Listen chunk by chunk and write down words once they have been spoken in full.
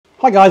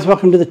Hi guys,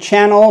 welcome to the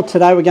channel.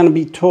 Today we're going to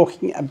be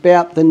talking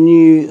about the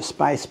new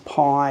Space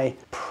Pi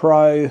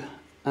Pro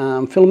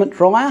filament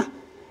dryer.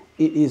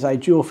 It is a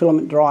dual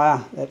filament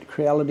dryer that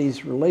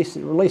Creality's released.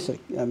 It released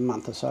it a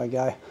month or so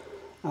ago,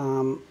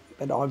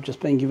 but I've just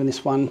been given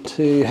this one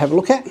to have a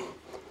look at.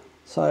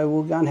 So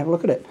we'll go and have a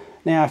look at it.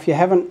 Now if you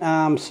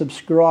haven't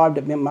subscribed,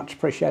 it'd be much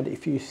appreciated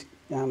if you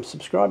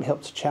subscribe. It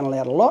helps the channel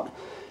out a lot.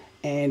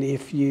 And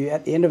if you,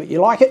 at the end of it,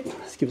 you like it,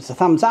 just give us a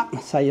thumbs up,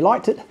 say you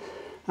liked it.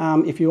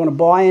 If you want to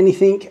buy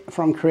anything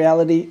from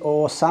Creality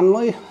or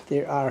Sunlu,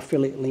 there are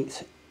affiliate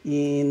links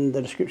in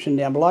the description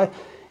down below.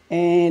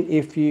 And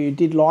if you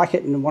did like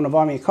it and want to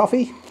buy me a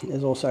coffee,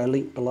 there's also a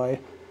link below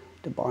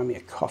to buy me a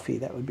coffee.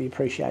 That would be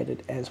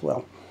appreciated as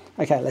well.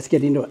 Okay, let's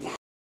get into it.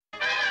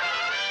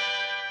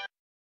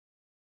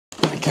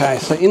 Okay,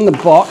 so in the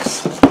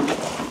box,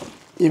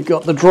 you've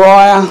got the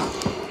dryer.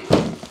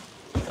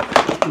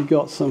 You've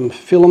got some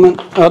filament,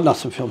 not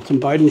some filament,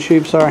 some Bowden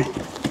tube, sorry.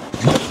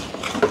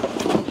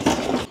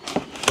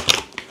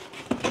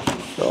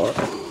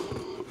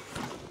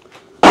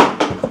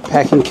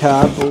 Packing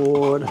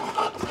cardboard,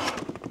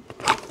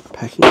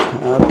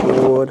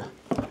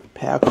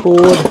 power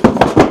cord,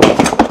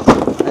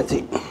 that's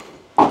it.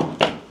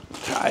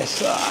 Okay,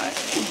 so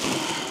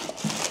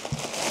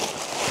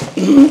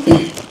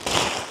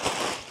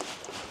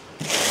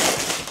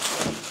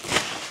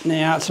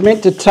now it's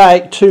meant to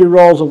take 2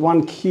 rolls of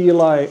 1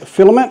 kilo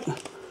filament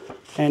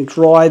and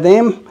dry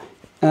them.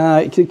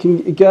 It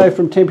can go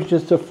from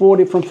temperatures to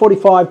from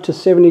 45 to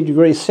 70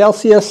 degrees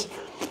Celsius.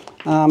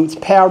 It's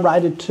power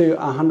rated to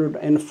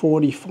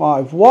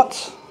 145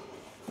 watts.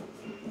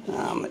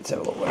 Let's have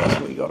a look what else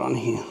we got on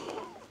here.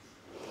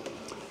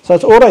 So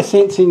it's auto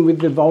sensing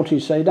with the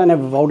voltage, so you don't have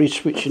a voltage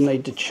switch you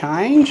need to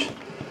change.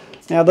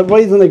 Now the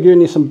reason they're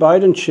giving you some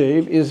Bowden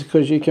tube is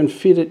because you can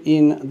fit it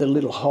in the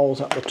little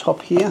holes up the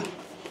top here.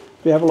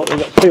 If you have a look,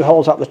 we've got 2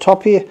 holes up the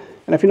top here,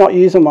 and if you're not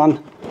using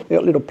one, you've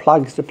got little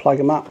plugs to plug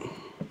them up.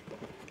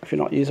 If you're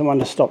not using one,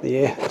 to stop the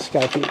air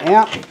escaping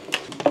out.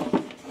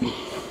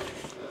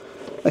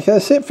 Okay,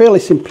 it's fairly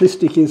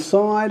simplistic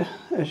inside,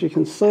 as you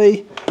can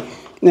see.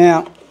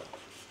 Now,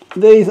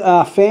 these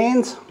are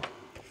fans,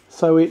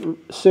 so it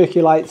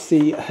circulates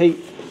the heat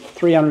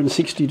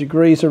 360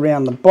 degrees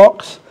around the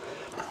box.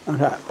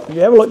 Okay, if you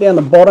have a look down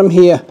the bottom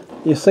here,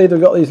 you see they've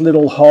got these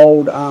little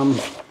hold.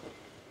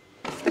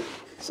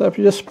 So if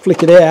you just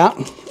flick it out,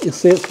 you'll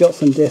see it's got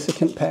some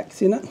desiccant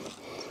packs in it.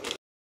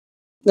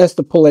 That's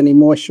to pull any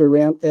moisture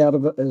out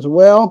of it as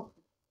well.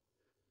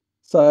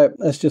 So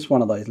that's just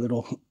one of those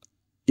little.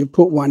 You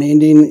put one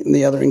end in and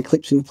the other end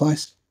clips into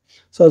place.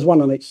 So there's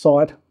one on each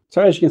side.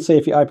 So as you can see,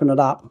 if you open it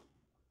up,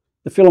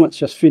 the filaments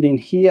just fit in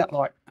here,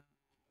 like I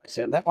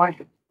said, that way,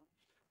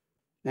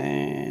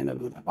 and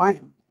over that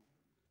way.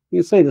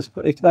 You can see this,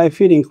 they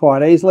fit in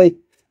quite easily,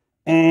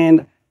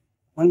 and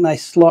when they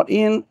slot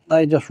in,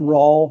 they just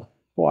roll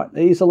quite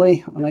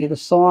easily on either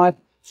side.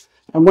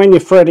 And when you're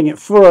threading it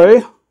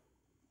through,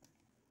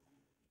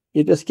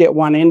 you just get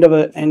one end of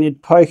it and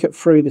you'd poke it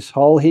through this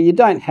hole here. You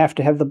don't have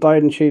to have the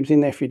Bowden tubes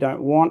in there if you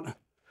don't want,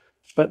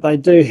 but they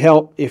do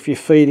help if you're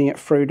feeding it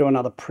through to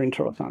another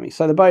printer or something.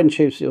 So the Bowden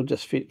tubes will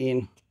just fit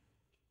in.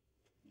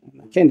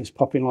 They can just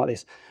pop in like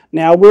this.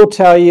 Now I will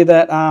tell you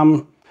that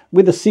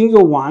with the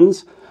single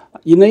ones,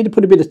 you need to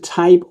put a bit of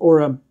tape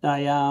or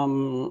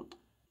a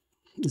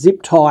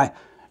zip tie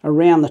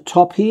around the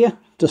top here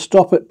to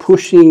stop it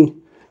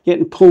pushing,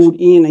 getting pulled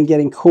in and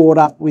getting caught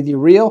up with your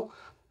reel.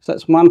 So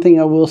that's one thing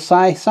I will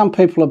say. Some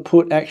people have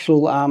put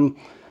actual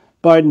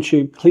Bowden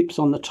tube clips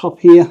on the top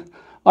here.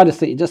 I just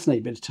think you just need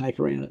a bit of tape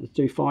around it to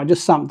do fine.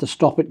 Just something to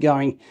stop it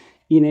going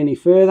in any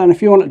further. And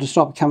if you want it to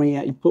stop it coming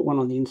out, you put one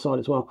on the inside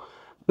as well.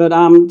 But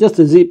just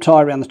a zip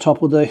tie around the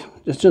top will do.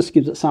 It just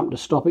gives it something to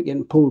stop it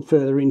getting pulled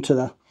further into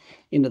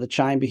the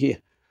chamber here.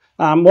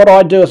 What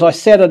I do is I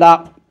set it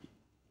up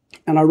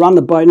and I run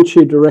the Bowden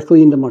tube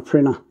directly into my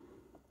printer.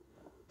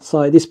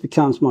 So this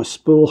becomes my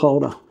spool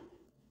holder.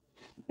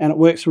 And it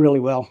works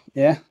really well,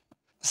 yeah.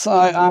 So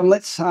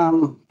let's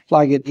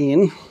plug it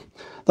in.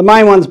 The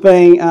main ones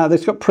being,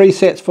 they've got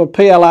presets for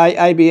PLA,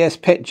 ABS,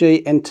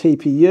 PETG and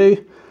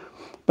TPU.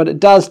 But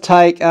it does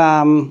take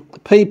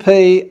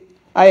PP,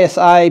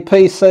 ASA,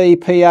 PC,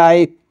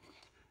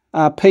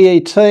 PA,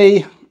 PET,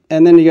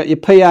 and then you got your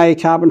PA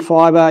carbon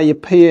fibre, your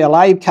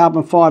PLA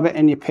carbon fibre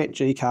and your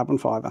PETG carbon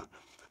fibre.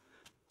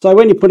 So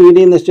when you're putting it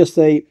in, there's just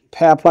the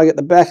power plug at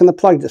the back and the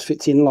plug just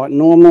fits in like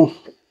normal.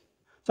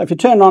 So if you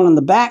turn it on in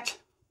the back,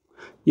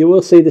 you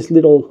will see this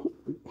little,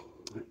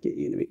 I'll get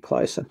you in a bit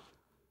closer.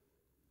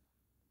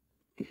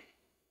 If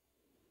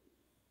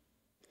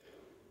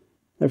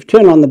you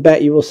turn on the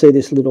back, you will see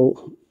this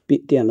little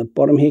bit down the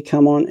bottom here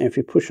come on, and if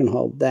you push and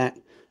hold that,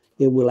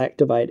 it will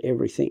activate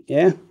everything,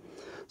 yeah?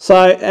 So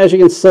as you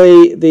can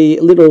see, the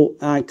little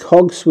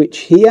cog switch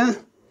here,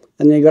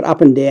 and then you've got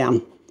up and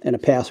down and a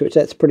power switch.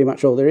 That's pretty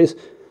much all there is.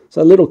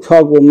 So a little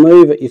cog will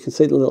move it. You can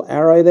see the little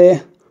arrow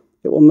there.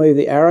 It will move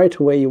the arrow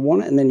to where you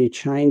want it, and then you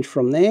change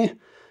from there.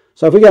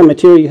 So if we go to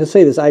material, you can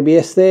see there's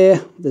ABS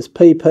there, there's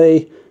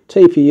PP,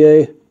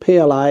 TPU,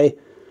 PLA,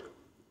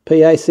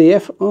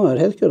 PACF. Oh, it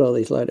has got all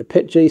these loaded.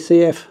 PET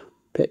GCF,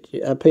 PET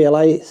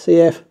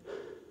PLACF,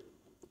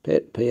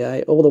 PET PA,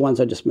 all the ones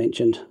I just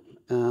mentioned.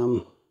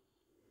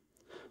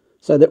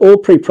 So they're all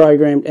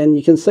pre-programmed, and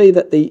you can see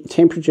that the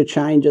temperature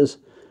changes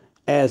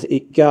as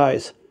it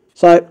goes.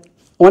 So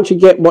once you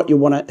get what you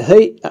want to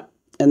heat,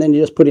 and then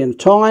you just put in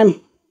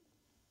time.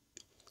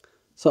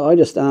 So I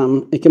just,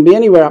 it can be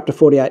anywhere up to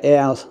 48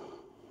 hours.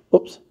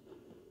 Oops,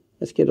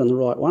 let's get on the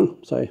right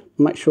one. So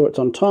make sure it's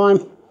on time.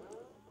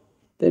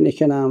 Then you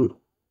can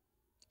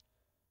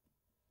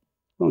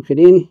lock it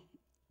in.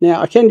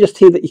 Now I can just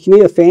hear that you can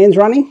hear the fans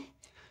running,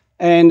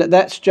 and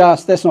that's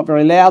not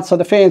very loud. So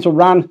the fans will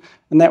run,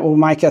 and that will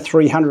make a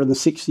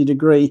 360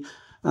 degree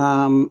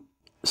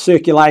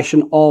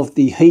circulation of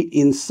the heat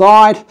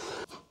inside.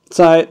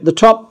 So the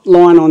top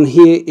line on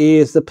here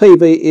is the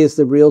PV is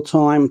the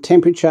real-time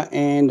temperature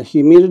and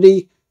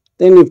humidity.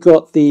 Then you've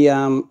got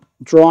the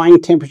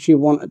drying temperature you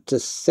want it to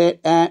set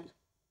at,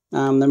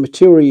 the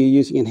material you're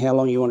using and how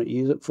long you want to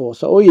use it for.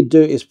 So all you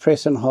do is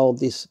press and hold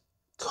this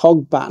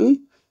cog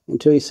button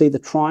until you see the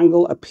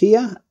triangle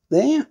appear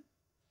there.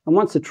 And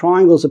once the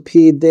triangle's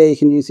appeared there, you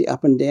can use the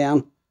up and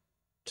down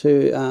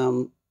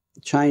to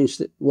change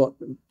what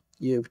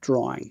you're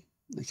drying.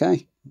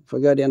 Okay, if I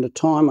go down to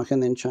time, I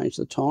can then change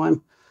the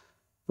time.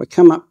 If I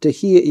come up to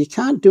here, you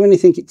can't do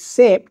anything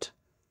except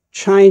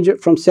change it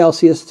from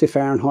Celsius to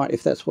Fahrenheit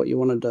if that's what you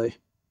want to do.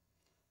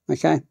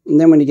 Okay, and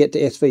then when you get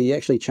to SV, you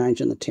actually change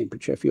in the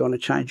temperature if you want to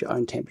change your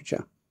own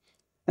temperature.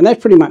 And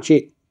that's pretty much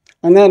it.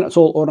 And then it's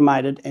all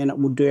automated and it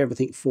will do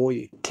everything for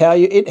you. Tell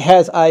you, it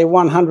has a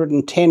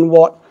 110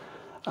 watt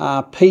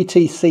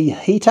PTC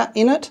heater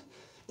in it.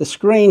 The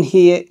screen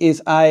here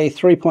is a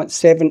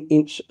 3.7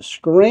 inch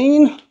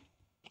screen.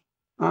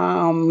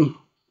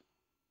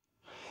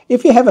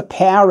 If you have a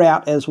power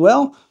out as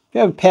well, if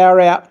you have a power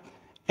out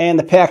and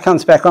the power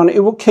comes back on,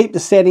 it will keep the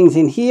settings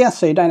in here,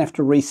 so you don't have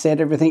to reset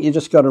everything. You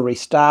just got to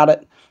restart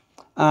it.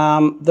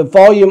 The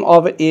volume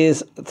of it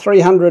is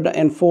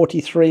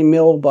 343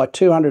 mil by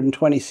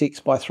 226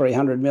 by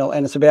 300 mil,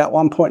 and it's about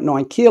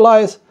 1.9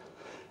 kilos.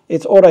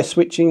 It's auto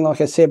switching, like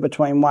I said,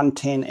 between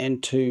 110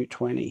 and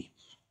 220.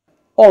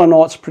 All in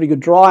all, it's a pretty good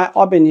dryer.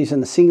 I've been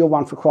using the single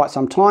one for quite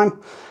some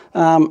time,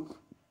 and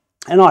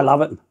I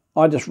love it.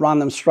 I just run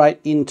them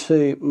straight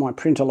into my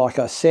printer, like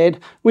I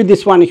said. With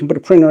this one, you can put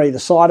a printer either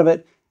side of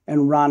it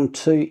and run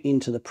two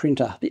into the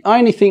printer. The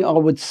only thing I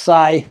would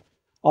say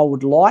I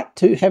would like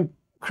to have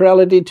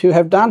Creality to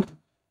have done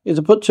is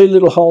to put two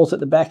little holes at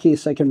the back here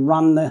so you can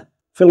run the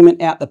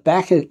filament out the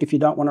back if you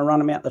don't want to run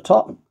them out the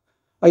top.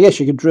 I guess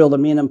you could drill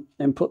them in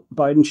and put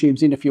Bowden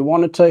tubes in if you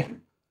wanted to,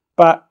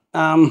 but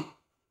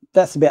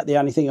that's about the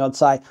only thing I'd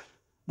say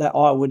that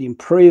I would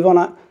improve on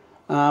it.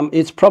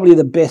 It's probably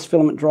the best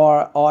filament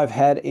dryer I've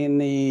had in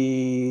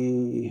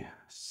the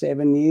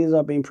 7 years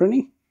I've been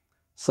printing.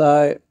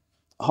 So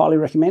highly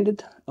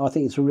recommended. I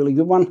think it's a really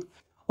good one.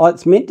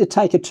 It's meant to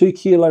take a 2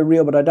 kilo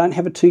reel, but I don't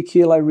have a 2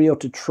 kilo reel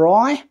to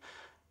try.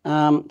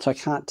 So I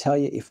can't tell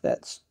you if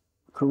that's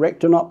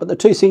correct or not, but the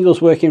two singles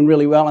work in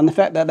really well. And the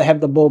fact that they have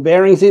the ball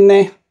bearings in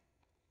there,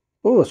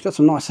 oh, it's got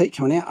some nice heat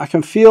coming out. I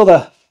can feel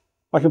the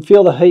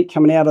heat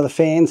coming out of the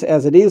fans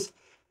as it is.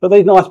 But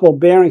these nice ball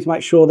bearings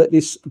make sure that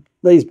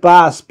these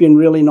bars spin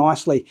really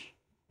nicely.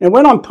 And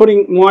when I'm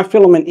putting my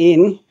filament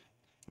in,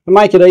 to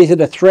make it easier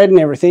to thread and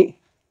everything,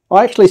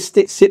 I actually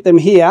sit them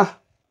here,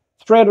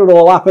 thread it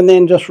all up, and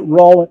then just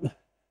roll it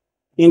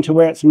into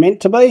where it's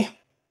meant to be.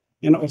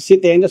 And it will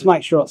sit there and just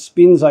make sure it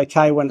spins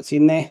okay when it's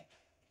in there,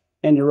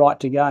 and you're right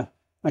to go.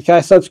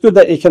 Okay, so it's good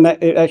that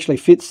it actually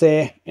fits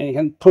there, and you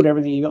can put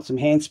everything, you've got some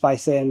hand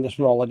space there, and just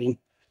roll it in.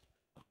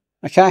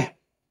 Okay.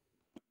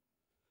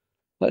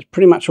 That's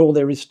pretty much all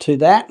there is to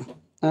that. If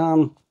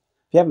you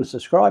haven't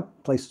subscribed,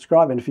 please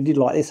subscribe. And if you did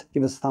like this,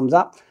 give us a thumbs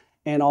up.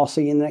 And I'll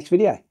see you in the next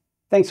video.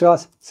 Thanks,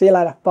 guys. See you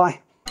later. Bye.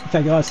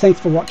 Okay, guys,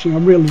 thanks for watching. I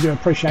really do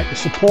appreciate the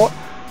support.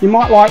 You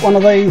might like one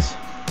of these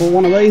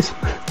videos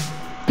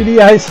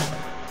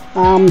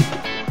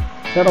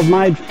that I've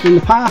made in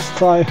the past,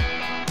 so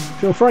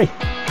feel free.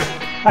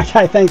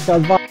 Okay, thanks,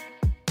 guys. Bye.